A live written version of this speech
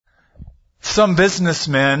Some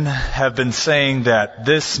businessmen have been saying that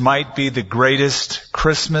this might be the greatest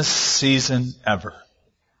Christmas season ever.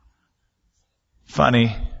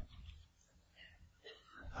 Funny.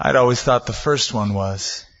 I'd always thought the first one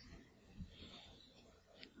was.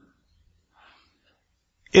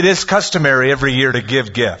 It is customary every year to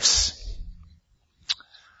give gifts.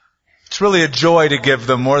 It's really a joy to give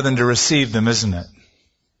them more than to receive them, isn't it?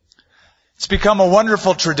 It's become a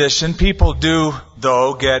wonderful tradition. People do,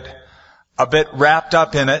 though, get a bit wrapped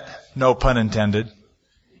up in it, no pun intended.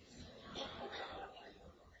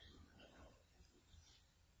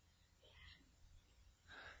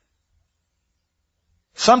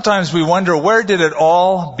 Sometimes we wonder, where did it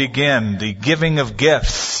all begin, the giving of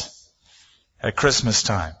gifts at Christmas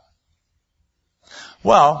time?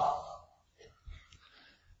 Well,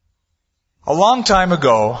 a long time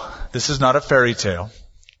ago, this is not a fairy tale,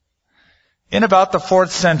 in about the 4th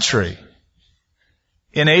century,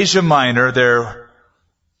 in Asia Minor, there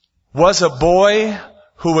was a boy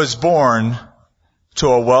who was born to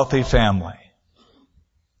a wealthy family.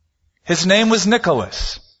 His name was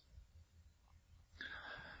Nicholas.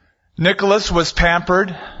 Nicholas was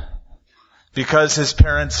pampered because his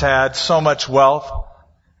parents had so much wealth,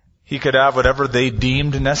 he could have whatever they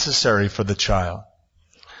deemed necessary for the child.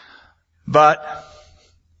 But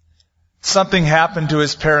something happened to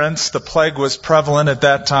his parents. The plague was prevalent at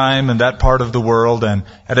that time in that part of the world, and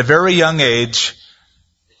at a very young age,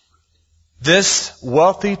 this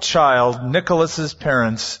wealthy child, Nicholas's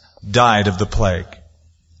parents, died of the plague.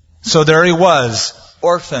 So there he was,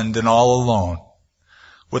 orphaned and all alone,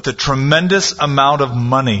 with a tremendous amount of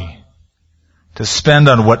money to spend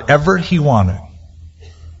on whatever he wanted.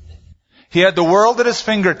 He had the world at his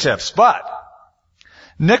fingertips, but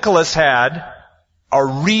Nicholas had a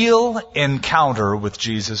real encounter with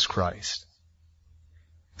Jesus Christ.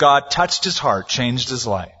 God touched his heart, changed his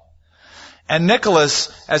life. And Nicholas,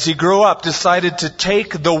 as he grew up, decided to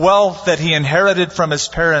take the wealth that he inherited from his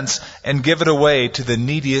parents and give it away to the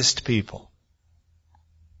neediest people.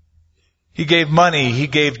 He gave money, he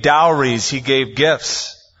gave dowries, he gave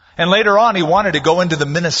gifts. And later on, he wanted to go into the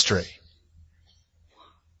ministry.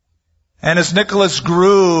 And as Nicholas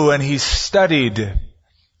grew and he studied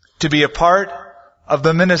to be a part of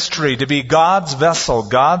the ministry, to be God's vessel,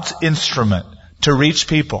 God's instrument to reach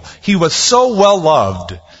people, he was so well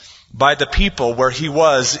loved by the people where he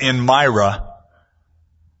was in Myra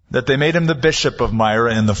that they made him the bishop of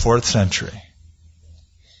Myra in the 4th century.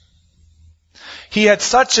 He had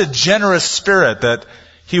such a generous spirit that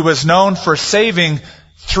he was known for saving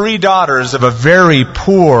 3 daughters of a very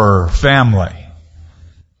poor family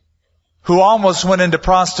who almost went into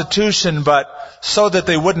prostitution, but so that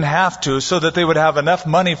they wouldn't have to, so that they would have enough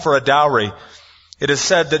money for a dowry. It is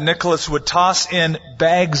said that Nicholas would toss in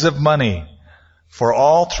bags of money for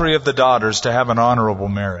all 3 of the daughters to have an honorable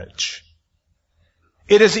marriage.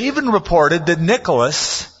 It is even reported that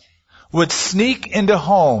Nicholas would sneak into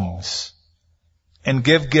homes and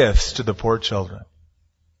give gifts to the poor children.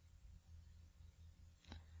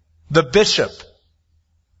 The bishop,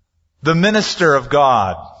 the minister of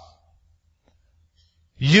God,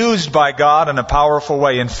 used by God in a powerful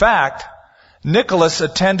way. In fact, Nicholas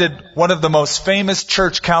attended one of the most famous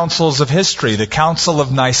church councils of history, the Council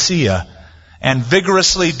of Nicaea, and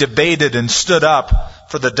vigorously debated and stood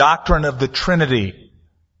up for the doctrine of the Trinity.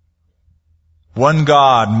 One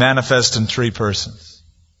God manifest in 3 persons.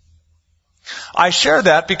 I share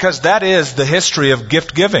that because that is the history of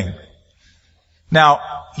gift giving. Now,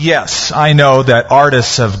 yes, I know that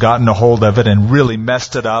artists have gotten a hold of it and really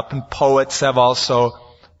messed it up, and poets have also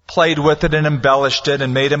played with it and embellished it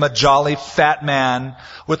and made him a jolly fat man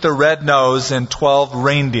with a red nose and 12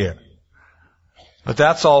 reindeer. But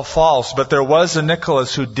that's all false. But there was a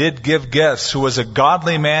Nicholas who did give gifts, who was a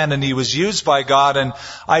godly man, and he was used by God. And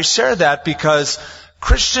I share that because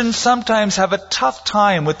Christians sometimes have a tough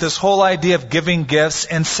time with this whole idea of giving gifts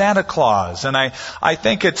and Santa Claus. And I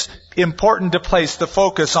think it's important to place the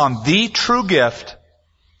focus on the true gift.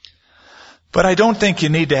 But I don't think you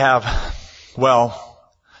need to have,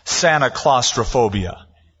 Santa claustrophobia.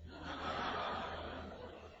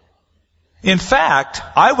 In fact,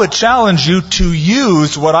 I would challenge you to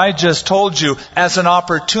use what I just told you as an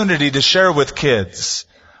opportunity to share with kids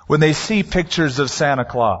when they see pictures of Santa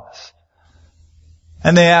Claus.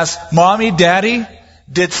 And they ask, Mommy, Daddy,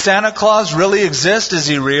 did Santa Claus really exist? Is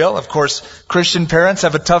he real? Of course, Christian parents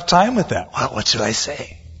have a tough time with that. Well, what should I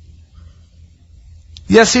say?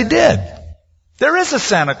 Yes, he did. There is a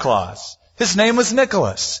Santa Claus. His name was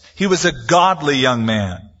Nicholas. He was a godly young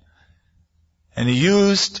man. And he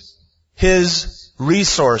used his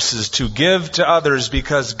resources to give to others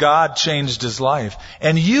because God changed his life,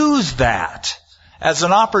 and use that as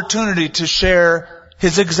an opportunity to share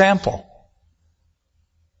his example.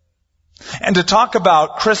 And to talk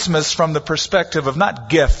about Christmas from the perspective of not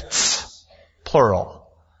gifts, plural,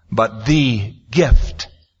 but the gift,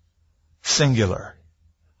 singular.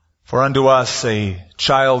 For unto us a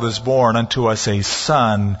child is born, unto us a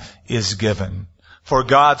son is given. For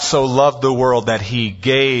God so loved the world that he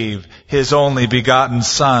gave his only begotten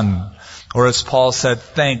Son. Or as Paul said,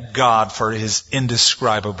 thank God for his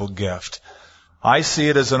indescribable gift. I see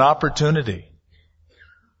it as an opportunity.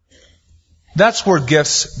 That's where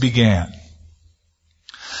gifts began.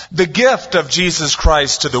 The gift of Jesus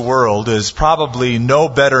Christ to the world is probably no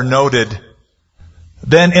better noted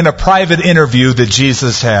than in a private interview that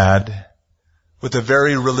Jesus had with a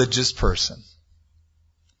very religious person.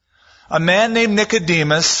 A man named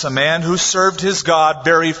Nicodemus, a man who served his God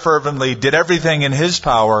very fervently, did everything in his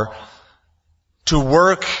power to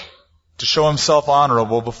work to show himself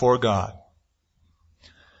honorable before God.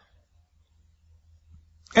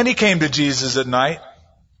 And he came to Jesus at night.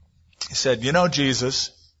 He said, you know,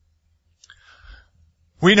 Jesus,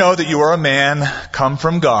 we know that you are a man come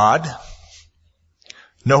from God.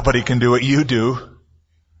 Nobody can do what you do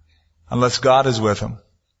unless God is with him.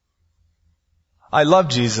 I love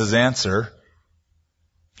Jesus' answer.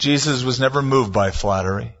 Jesus was never moved by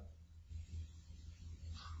flattery.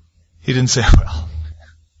 He didn't say, well,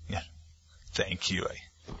 yeah, thank you.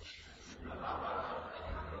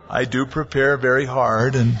 I do prepare very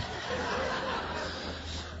hard, and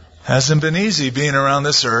hasn't been easy being around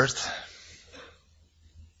this earth.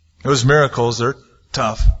 Those miracles, they're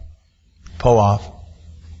tough. Pull off.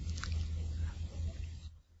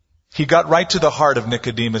 He got right to the heart of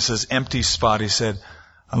Nicodemus' empty spot. He said,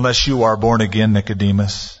 unless you are born again,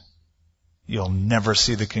 Nicodemus, you'll never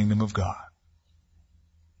see the kingdom of God.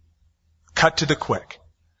 Cut to the quick.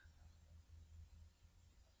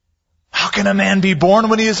 How can a man be born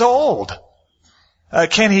when he is old?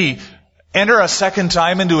 Can he enter a second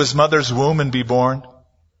time into his mother's womb and be born?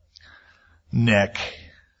 Nick.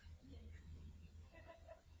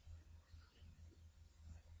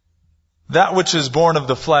 That which is born of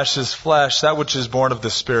the flesh is flesh. That which is born of the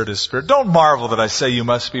Spirit is spirit. Don't marvel that I say you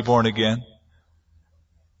must be born again.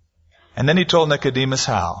 And then he told Nicodemus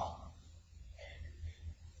how.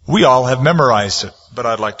 We all have memorized it, but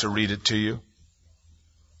I'd like to read it to you.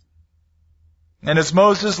 And as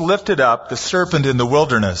Moses lifted up the serpent in the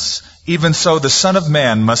wilderness, even so the Son of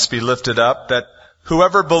Man must be lifted up, that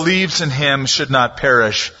whoever believes in him should not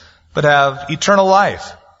perish, but have eternal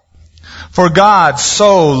life. For God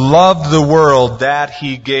so loved the world that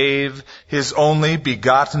he gave his only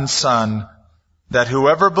begotten Son, that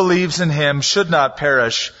whoever believes in him should not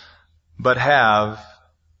perish, but have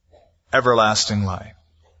everlasting life.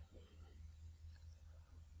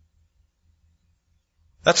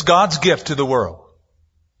 That's God's gift to the world.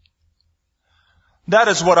 That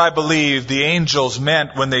is what I believe the angels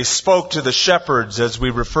meant when they spoke to the shepherds, as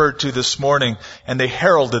we referred to this morning, and they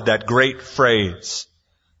heralded that great phrase.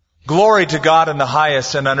 Glory to God in the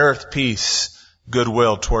highest, and on earth peace,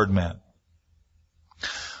 goodwill toward men.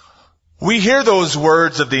 We hear those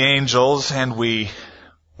words of the angels and we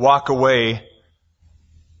walk away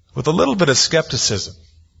with a little bit of skepticism.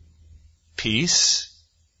 Peace?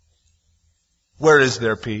 Where is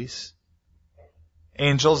there peace?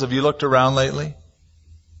 Angels, have you looked around lately?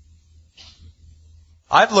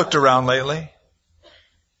 I've looked around lately.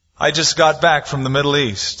 I just got back from the Middle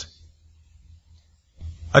East.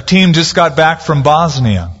 A team just got back from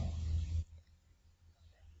Bosnia.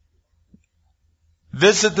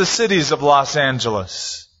 Visit the cities of Los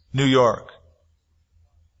Angeles, New York,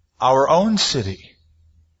 our own city.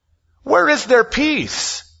 Where is there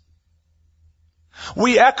peace?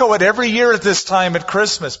 We echo it every year at this time at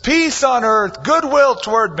Christmas. Peace on earth, goodwill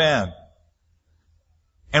toward men.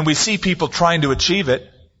 And we see people trying to achieve it.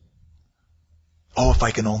 Oh, if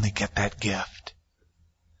I can only get that gift.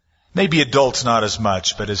 Maybe adults not as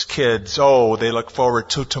much, but as kids, they look forward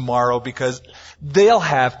to tomorrow because they'll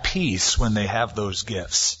have peace when they have those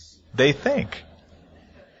gifts. They think.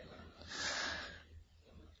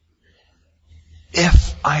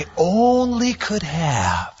 If I only could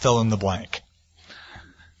have, fill in the blank.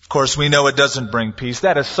 Of course, we know it doesn't bring peace.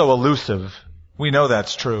 That is so elusive. We know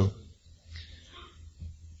that's true.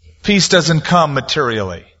 Peace doesn't come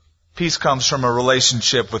materially. Peace comes from a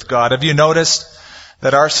relationship with God. Have you noticed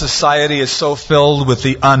that our society is so filled with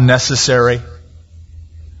the unnecessary?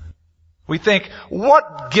 We think,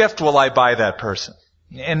 what gift will I buy that person?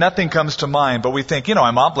 And nothing comes to mind, but we think,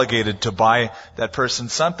 I'm obligated to buy that person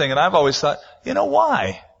something. And I've always thought,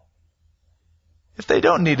 why? If they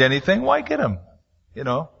don't need anything, why get them?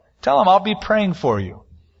 Tell them I'll be praying for you.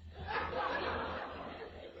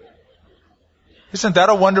 Isn't that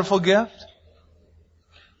a wonderful gift?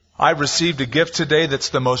 I received a gift today that's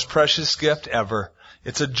the most precious gift ever.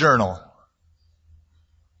 It's a journal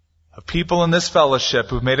of people in this fellowship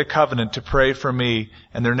who've made a covenant to pray for me,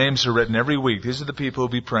 and their names are written every week. These are the people who'll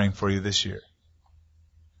be praying for you this year.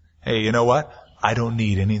 Hey, you know what? I don't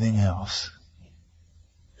need anything else.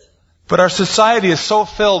 But our society is so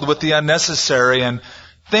filled with the unnecessary, and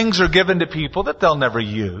things are given to people that they'll never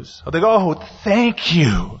use. They go, oh, thank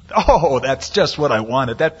you. Oh, that's just what I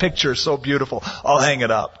wanted. That picture is so beautiful. I'll hang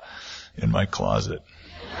it up in my closet.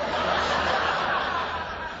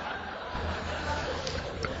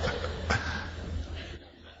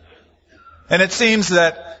 And it seems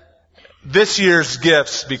that this year's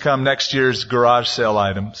gifts become next year's garage sale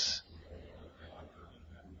items.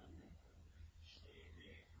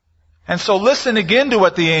 And so listen again to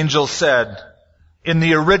what the angel said. In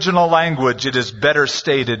the original language, it is better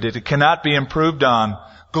stated. It cannot be improved on.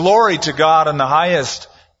 Glory to God in the highest,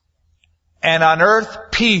 and on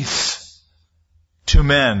earth peace to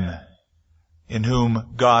men in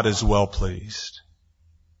whom God is well pleased.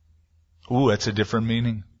 Ooh, that's a different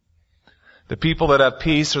meaning. The people that have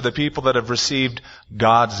peace are the people that have received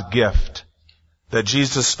God's gift that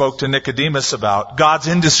Jesus spoke to Nicodemus about. God's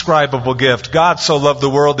indescribable gift. God so loved the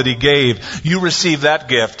world that He gave. You receive that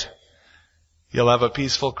gift, you'll have a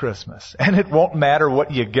peaceful Christmas. And it won't matter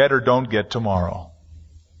what you get or don't get tomorrow.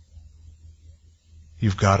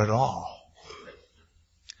 You've got it all.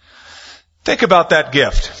 Think about that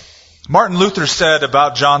gift. Martin Luther said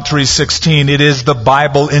about John 3:16, it is the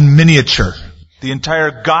Bible in miniature. The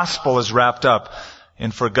entire gospel is wrapped up in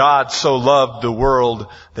for God so loved the world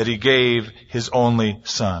that He gave His only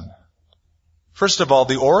Son. First of all,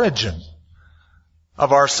 the origin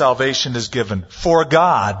of our salvation is given. For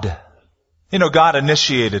God. God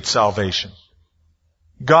initiated salvation.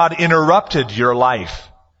 God interrupted your life.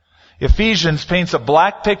 Ephesians paints a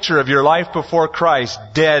black picture of your life before Christ,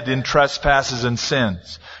 dead in trespasses and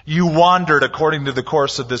sins. You wandered according to the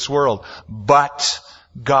course of this world, but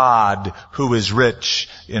God, who is rich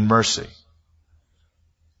in mercy.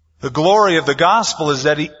 The glory of the gospel is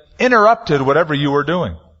that He interrupted whatever you were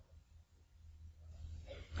doing.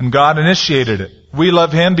 And God initiated it. We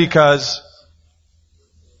love Him because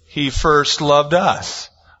He first loved us.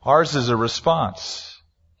 Ours is a response.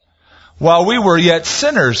 While we were yet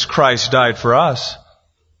sinners, Christ died for us.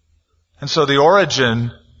 And so the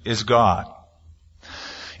origin is God.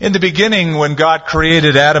 In the beginning, when God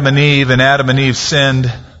created Adam and Eve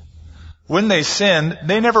sinned, when they sinned,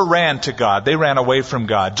 they never ran to God. They ran away from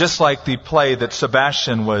God. Just like the play that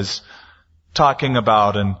Sebastian was talking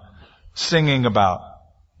about and singing about.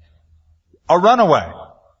 A runaway.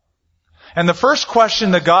 And the first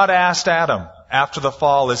question that God asked Adam after the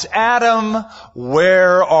fall is, Adam,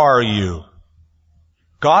 where are you?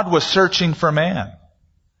 God was searching for man.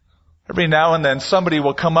 Every now and then somebody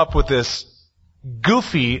will come up with this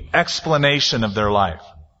goofy explanation of their life.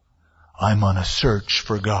 I'm on a search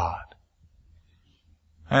for God.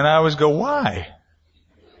 And I always go, why?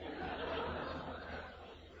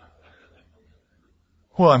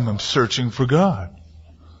 Well, I'm searching for God.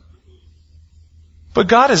 But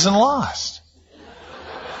God isn't lost.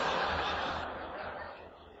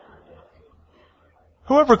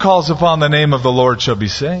 Whoever calls upon the name of the Lord shall be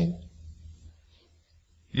saved.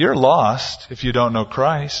 You're lost if you don't know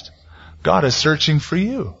Christ. God is searching for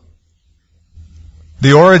you.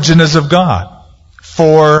 The origin is of God.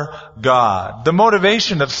 For God. The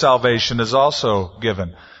motivation of salvation is also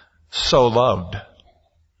given. So loved.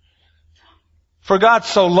 For God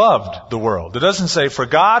so loved the world. It doesn't say, for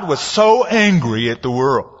God was so angry at the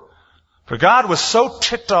world. For God was so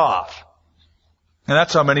ticked off. And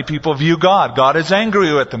that's how many people view God. God is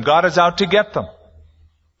angry with them. God is out to get them.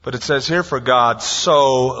 But it says here, for God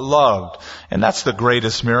so loved. And that's the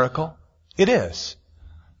greatest miracle. It is.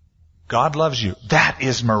 God loves you. That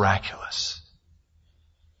is miraculous.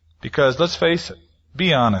 Because let's face it,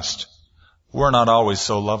 be honest, we're not always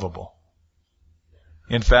so lovable.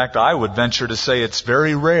 In fact, I would venture to say it's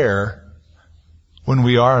very rare when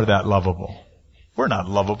we are that lovable. We're not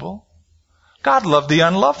lovable. God loved the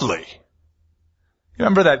unlovely. You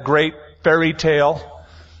remember that great fairy tale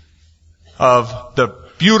of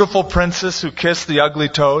the beautiful princess who kissed the ugly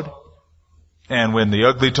toad? And when the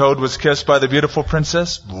ugly toad was kissed by the beautiful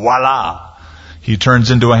princess, voila! He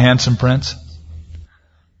turns into a handsome prince.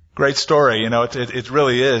 Great story, it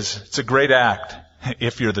really is. It's a great act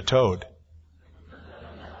if you're the toad.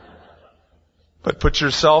 But put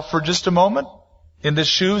yourself for just a moment in the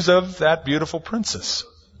shoes of that beautiful princess.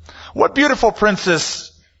 What beautiful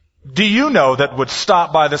princess do you know that would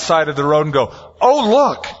stop by the side of the road and go, oh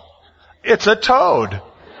look, it's a toad?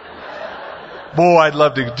 Boy, I'd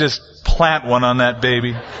love to just plant one on that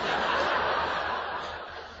baby.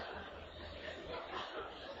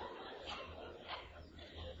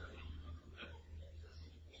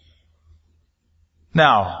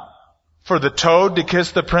 Now, for the toad to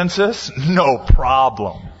kiss the princess, no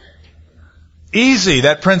problem. Easy.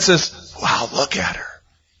 That princess, wow, look at her.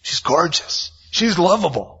 She's gorgeous. She's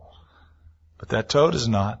lovable. But that toad is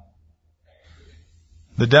not.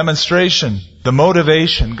 The demonstration, the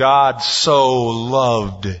motivation, God so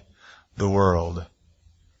loved the world.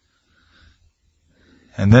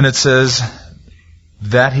 And then it says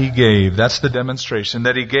that He gave, that's the demonstration,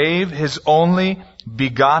 that He gave His only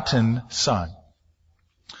begotten Son.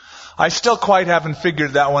 I still quite haven't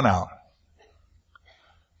figured that one out.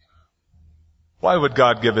 Why would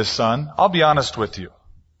God give His Son? I'll be honest with you.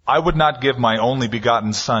 I would not give my only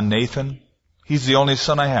begotten son, Nathan. He's the only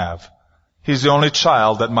son I have. He's the only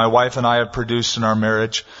child that my wife and I have produced in our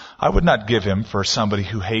marriage. I would not give him for somebody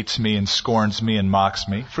who hates me and scorns me and mocks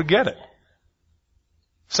me. Forget it.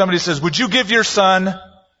 Somebody says, would you give your son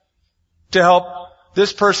to help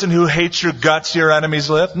this person who hates your guts, your enemies,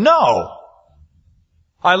 live? No.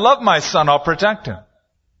 I love my son. I'll protect him.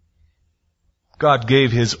 God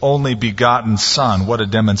gave His only begotten Son. What a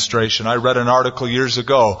demonstration. I read an article years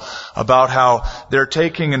ago about how they're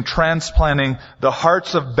taking and transplanting the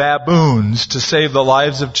hearts of baboons to save the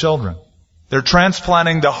lives of children. They're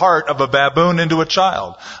transplanting the heart of a baboon into a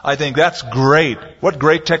child. I think that's great. What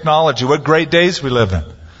great technology. What great days we live in.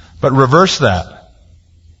 But reverse that.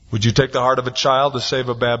 Would you take the heart of a child to save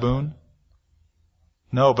a baboon?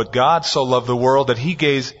 No, but God so loved the world that He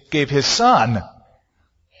gave His Son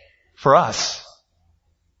for us,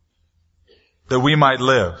 that we might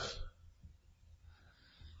live.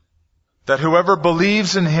 That whoever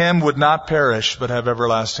believes in Him would not perish, but have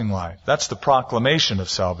everlasting life. That's the proclamation of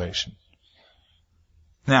salvation.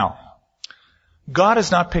 Now, God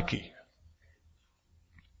is not picky.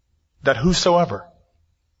 That whosoever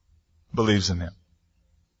believes in Him.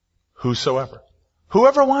 Whosoever.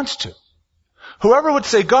 Whoever wants to. Whoever would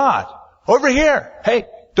say, God, over here, hey,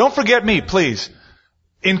 don't forget me, please.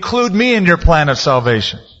 Include me in your plan of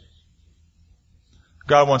salvation.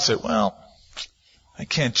 God won't say, well, I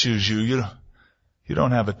can't choose you. You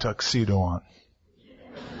don't have a tuxedo on.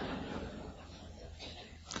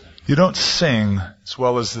 You don't sing as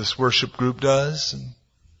well as this worship group does.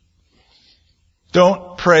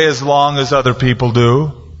 Don't pray as long as other people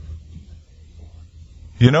do.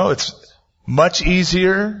 You know, it's much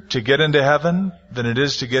easier to get into heaven than it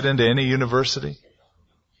is to get into any university.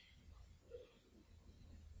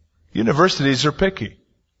 Universities are picky.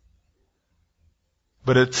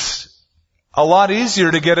 But it's a lot easier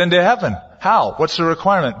to get into heaven. How? What's the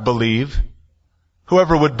requirement? Believe.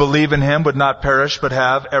 Whoever would believe in Him would not perish but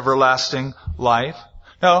have everlasting life.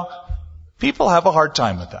 Now, people have a hard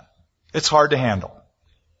time with that. It's hard to handle.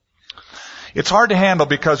 It's hard to handle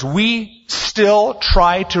because we still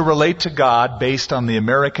try to relate to God based on the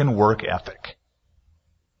American work ethic.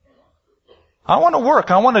 I want to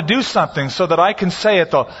work. I want to do something so that I can say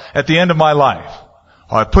at the end of my life,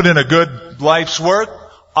 I put in a good life's work.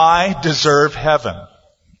 I deserve heaven.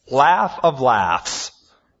 Laugh of laughs.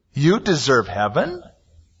 You deserve heaven?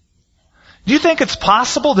 Do you think it's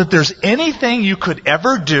possible that there's anything you could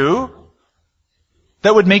ever do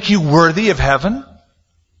that would make you worthy of heaven?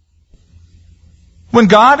 When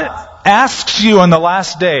God asks you on the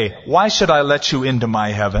last day, why should I let you into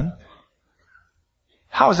my heaven?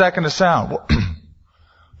 How is that going to sound? Well,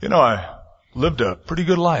 I lived a pretty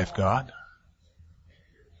good life, God.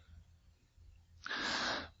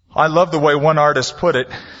 I love the way one artist put it.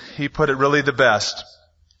 He put it really the best.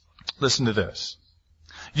 Listen to this.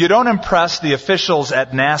 You don't impress the officials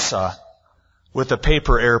at NASA with a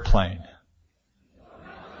paper airplane.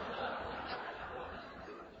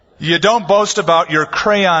 You don't boast about your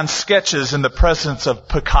crayon sketches in the presence of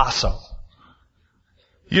Picasso.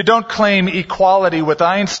 You don't claim equality with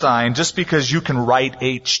Einstein just because you can write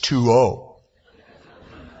H2O.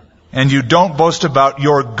 And you don't boast about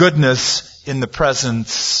your goodness in the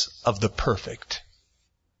presence of the perfect.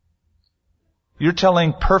 You're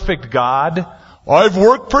telling perfect God, I've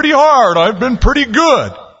worked pretty hard. I've been pretty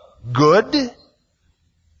good. Good?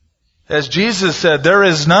 As Jesus said, there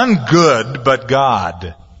is none good but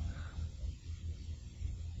God.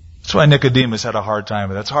 That's why Nicodemus had a hard time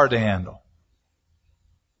with it. It's hard to handle.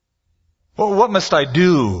 Well, what must I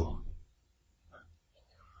do?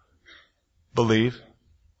 Believe.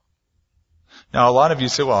 Now, a lot of you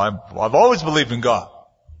say, well, I've always believed in God.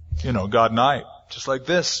 God and I, just like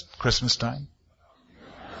this, Christmas time.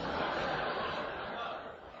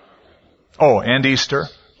 Oh, and Easter.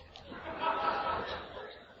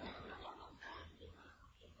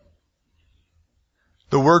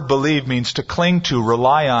 The word believe means to cling to,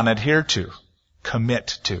 rely on, adhere to,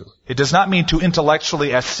 commit to. It does not mean to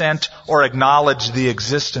intellectually assent or acknowledge the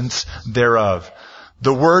existence thereof.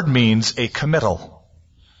 The word means a committal.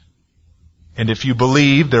 And if you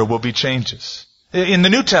believe, there will be changes. In the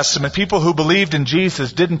New Testament, people who believed in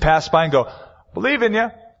Jesus didn't pass by and go, believe in you.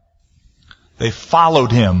 They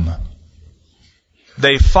followed him.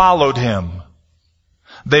 They followed him.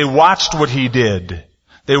 They watched what he did.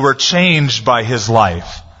 They were changed by his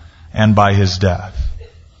life and by his death.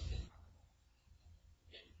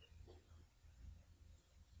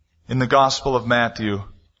 In the Gospel of Matthew,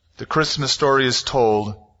 the Christmas story is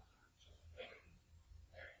told.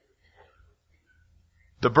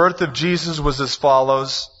 The birth of Jesus was as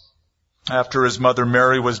follows. After his mother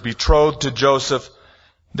Mary was betrothed to Joseph,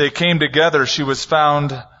 they came together. She was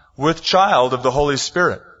found with child of the Holy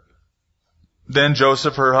Spirit. Then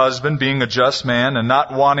Joseph, her husband, being a just man and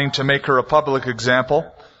not wanting to make her a public example,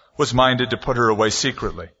 was minded to put her away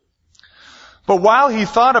secretly. But while he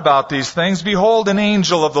thought about these things, behold, an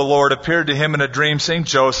angel of the Lord appeared to him in a dream, saying,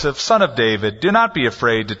 Joseph, son of David, do not be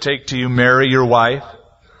afraid to take to you Mary, your wife,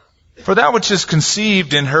 for that which is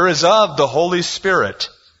conceived in her is of the Holy Spirit,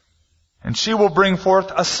 and she will bring forth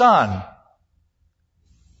a son,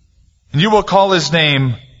 and you will call his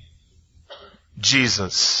name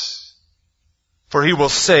Jesus. For he will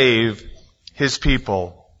save his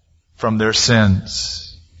people from their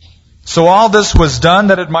sins. So all this was done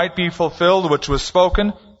that it might be fulfilled, which was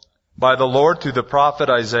spoken by the Lord through the prophet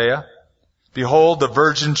Isaiah. Behold, the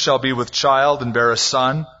virgin shall be with child and bear a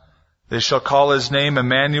son. They shall call his name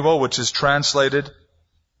Emmanuel, which is translated,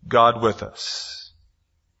 God with us.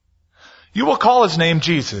 You will call his name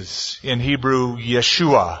Jesus, in Hebrew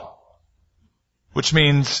Yeshua, which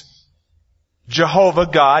means Jehovah,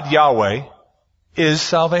 God, Yahweh, is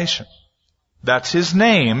salvation. That's his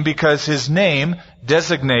name because his name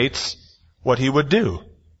designates what he would do.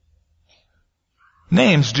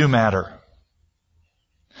 Names do matter.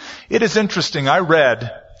 It is interesting, I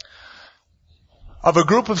read of a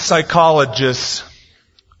group of psychologists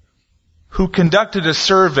who conducted a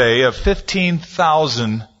survey of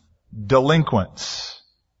 15,000 delinquents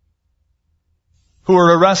who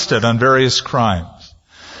were arrested on various crimes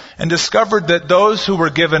and discovered that those who were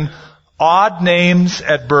given odd names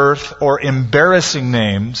at birth or embarrassing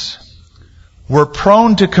names were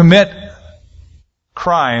prone to commit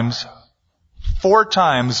crimes 4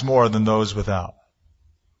 times more than those without.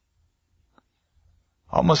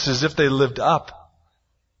 Almost as if they lived up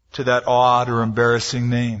to that odd or embarrassing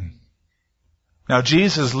name. Now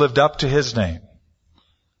Jesus lived up to his name.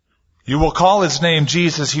 You will call his name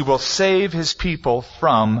Jesus. He will save his people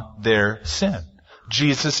from their sin.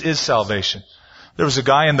 Jesus is salvation. There was a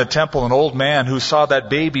guy in the temple, an old man, who saw that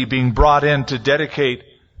baby being brought in to dedicate,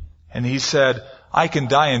 and he said, I can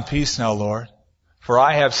die in peace now, Lord, for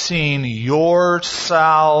I have seen your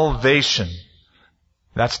salvation.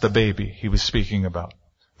 That's the baby he was speaking about.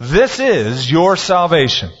 This is your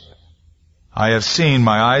salvation.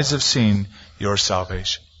 My eyes have seen your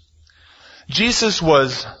salvation. Jesus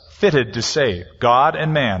was fitted to save God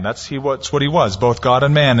and man. That's what he was, both God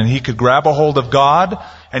and man. And he could grab a hold of God,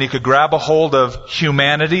 and he could grab a hold of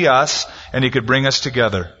humanity, us, and he could bring us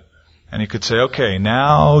together. And he could say, okay,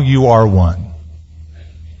 now you are one.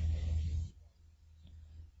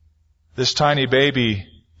 This tiny baby,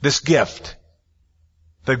 this gift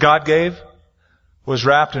that God gave, was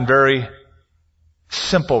wrapped in very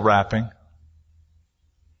simple wrapping.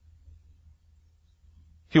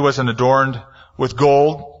 He wasn't adorned with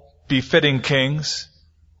gold, befitting kings.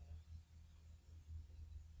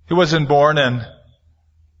 He wasn't born in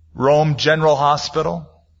Rome General Hospital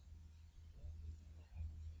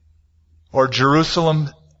or Jerusalem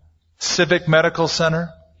Civic Medical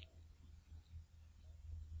Center,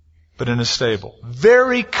 but in a stable.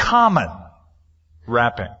 Very common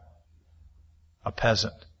wrapping. A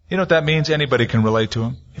peasant. You know what that means? Anybody can relate to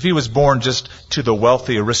him. If he was born just to the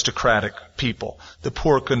wealthy aristocratic people, the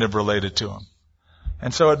poor couldn't have related to him.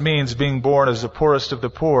 And so it means, being born as the poorest of the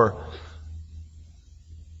poor,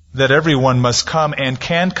 that everyone must come and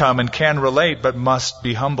can relate, but must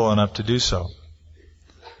be humble enough to do so.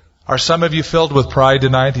 Are some of you filled with pride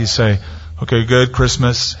tonight? You say, okay, good,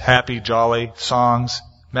 Christmas, happy, jolly, songs,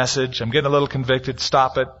 message. I'm getting a little convicted.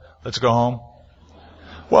 Stop it. Let's go home.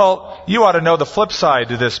 Well, you ought to know the flip side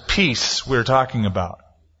to this peace we're talking about.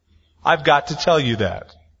 I've got to tell you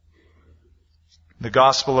that. The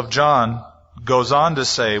Gospel of John goes on to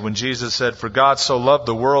say, when Jesus said, "For God so loved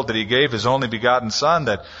the world that he gave his only begotten Son,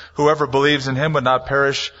 that whoever believes in him would not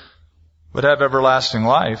perish, but have everlasting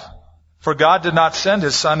life. For God did not send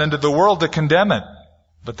his Son into the world to condemn it,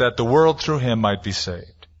 but that the world through him might be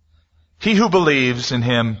saved. He who believes in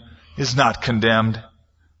him is not condemned,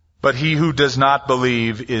 but he who does not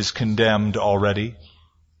believe is condemned already,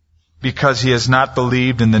 because he has not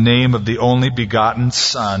believed in the name of the only begotten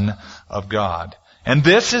Son of God. And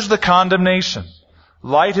this is the condemnation.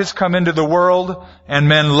 Light has come into the world, and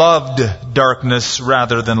men loved darkness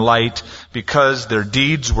rather than light, because their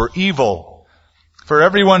deeds were evil. For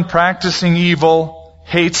everyone practicing evil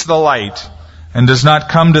hates the light, and does not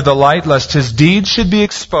come to the light, lest his deeds should be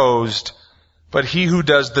exposed. But he who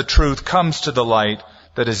does the truth comes to the light,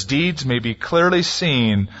 that his deeds may be clearly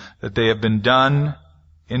seen, that they have been done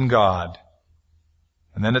in God."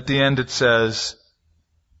 And then at the end it says,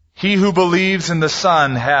 "He who believes in the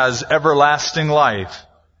Son has everlasting life,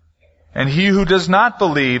 and he who does not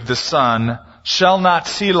believe the Son shall not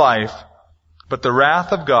see life, but the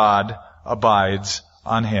wrath of God abides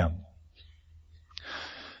on him."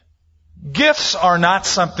 Gifts are not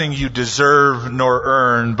something you deserve nor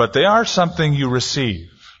earn, but they are something you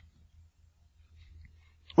receive.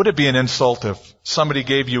 Would it be an insult if somebody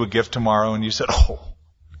gave you a gift tomorrow and you said, "Oh,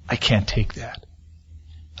 I can't take that.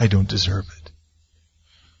 I don't deserve it"?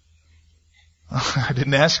 I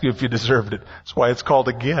didn't ask you if you deserved it. That's why it's called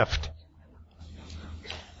a gift.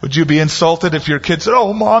 Would you be insulted if your kid said,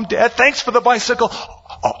 "Oh, Mom, Dad, thanks for the bicycle.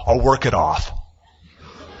 I'll work it off.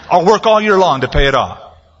 I'll work all year long to pay it off"?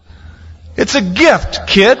 It's a gift,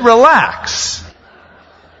 kid. Relax.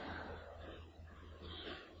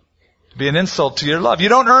 It'd be an insult to your love. You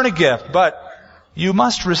don't earn a gift, but you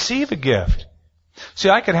must receive a gift. See,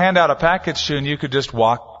 I could hand out a package to you and you could just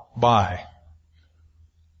walk by.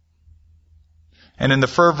 And in the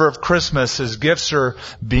fervor of Christmas, as gifts are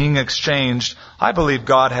being exchanged, I believe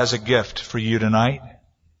God has a gift for you tonight.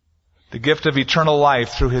 The gift of eternal life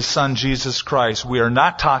through his Son, Jesus Christ. We are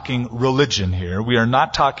not talking religion here. We are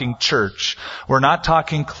not talking church. We're not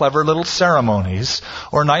talking clever little ceremonies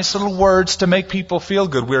or nice little words to make people feel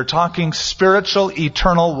good. We are talking spiritual,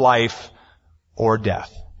 eternal life or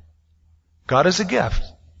death. God is a gift.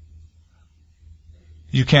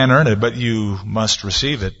 You can't earn it, but you must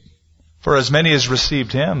receive it. For as many as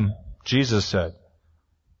received him, Jesus said,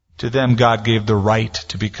 to them God gave the right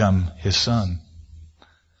to become his son.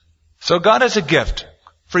 So God has a gift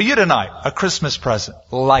for you tonight, a Christmas present,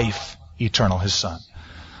 life eternal, his Son,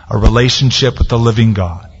 a relationship with the living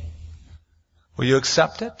God. Will you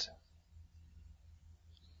accept it?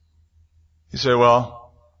 You say,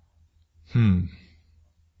 well,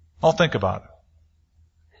 I'll think about it.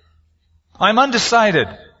 I'm undecided.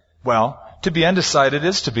 Well, to be undecided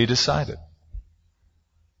is to be decided.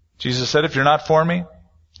 Jesus said, if you're not for me,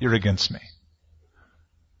 you're against me.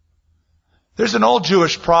 There's an old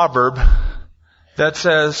Jewish proverb that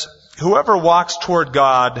says, whoever walks toward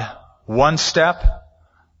God one step,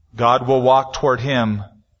 God will walk toward him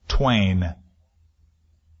twain.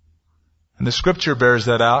 And the scripture bears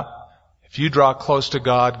that out. If you draw close to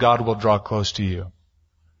God, God will draw close to you.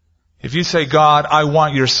 If you say, God, I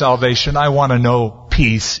want your salvation. I want to know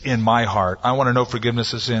peace in my heart. I want to know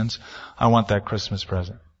forgiveness of sins. I want that Christmas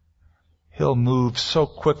present. He'll move so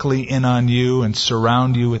quickly in on you and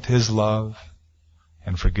surround you with his love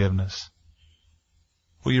and forgiveness.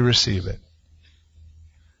 Will you receive it?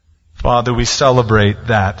 Father, we celebrate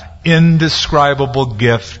that indescribable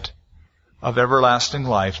gift of everlasting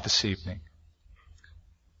life this evening.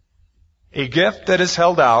 A gift that is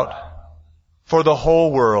held out for the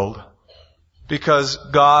whole world because,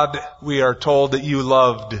 God, we are told that you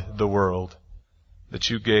loved the world, that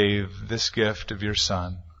you gave this gift of your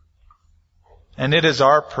Son. And it is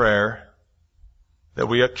our prayer that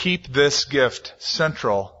we keep this gift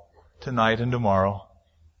central tonight and tomorrow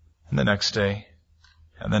and the next day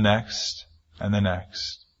and the next and the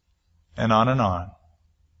next and on and on.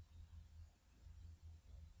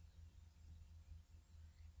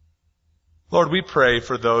 Lord, we pray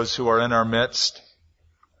for those who are in our midst.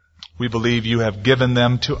 We believe you have given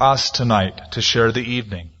them to us tonight to share the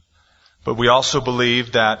evening. But we also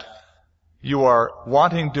believe that you are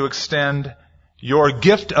wanting to extend your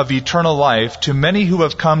gift of eternal life to many who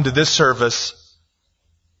have come to this service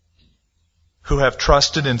who have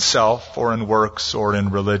trusted in self or in works or in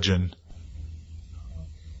religion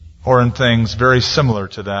or in things very similar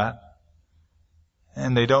to that.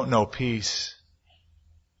 And they don't know peace.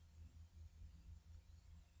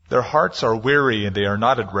 Their hearts are weary and they are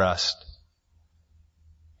not at rest.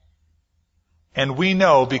 And we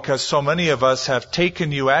know, because so many of us have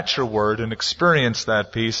taken you at your word and experienced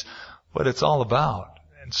that peace, what it's all about.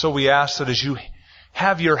 And so we ask that as you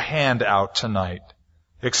have your hand out tonight,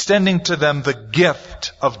 extending to them the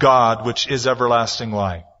gift of God, which is everlasting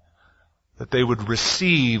life, that they would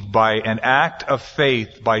receive by an act of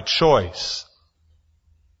faith, by choice,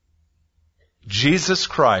 Jesus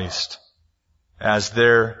Christ as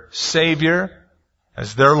their Savior,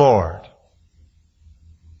 as their Lord,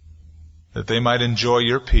 that they might enjoy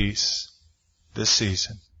your peace this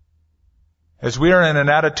season. As we are in an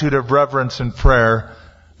attitude of reverence and prayer,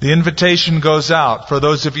 the invitation goes out for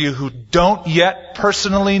those of you who don't yet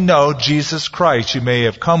personally know Jesus Christ. You may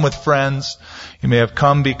have come with friends. You may have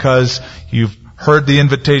come because you've heard the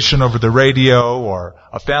invitation over the radio or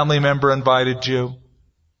a family member invited you.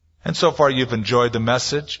 And so far you've enjoyed the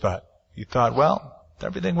message, but you thought, well,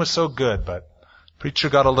 everything was so good, but preacher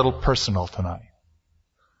got a little personal tonight.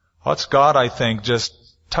 Well, it's God, I think, just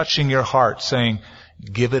touching your heart, saying,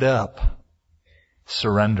 give it up.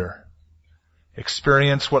 Surrender.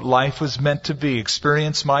 Experience what life was meant to be.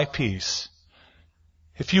 Experience my peace.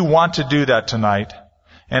 If you want to do that tonight,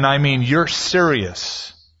 and I mean you're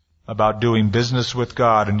serious about doing business with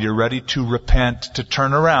God and you're ready to repent, to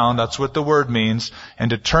turn around, that's what the word means,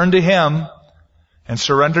 and to turn to Him and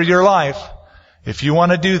surrender your life, if you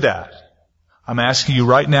want to do that, I'm asking you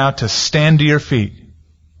right now to stand to your feet.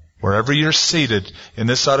 Wherever you're seated in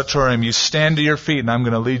this auditorium, you stand to your feet, and I'm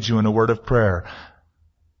going to lead you in a word of prayer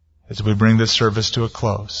as we bring this service to a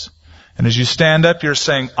close. And as you stand up, you're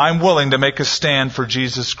saying, I'm willing to make a stand for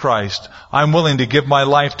Jesus Christ. I'm willing to give my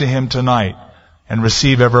life to Him tonight and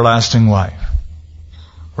receive everlasting life.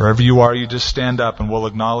 Wherever you are, you just stand up and we'll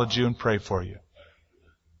acknowledge you and pray for you.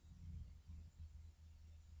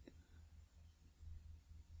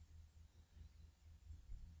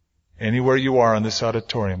 Anywhere you are in this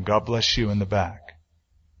auditorium, God bless you in the back.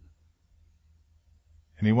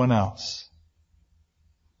 Anyone else?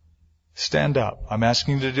 Stand up. I'm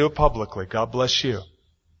asking you to do it publicly. God bless you.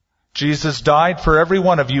 Jesus died for every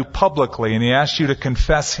one of you publicly, and He asked you to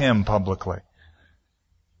confess Him publicly.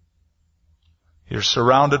 You're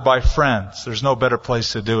surrounded by friends. There's no better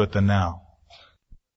place to do it than now.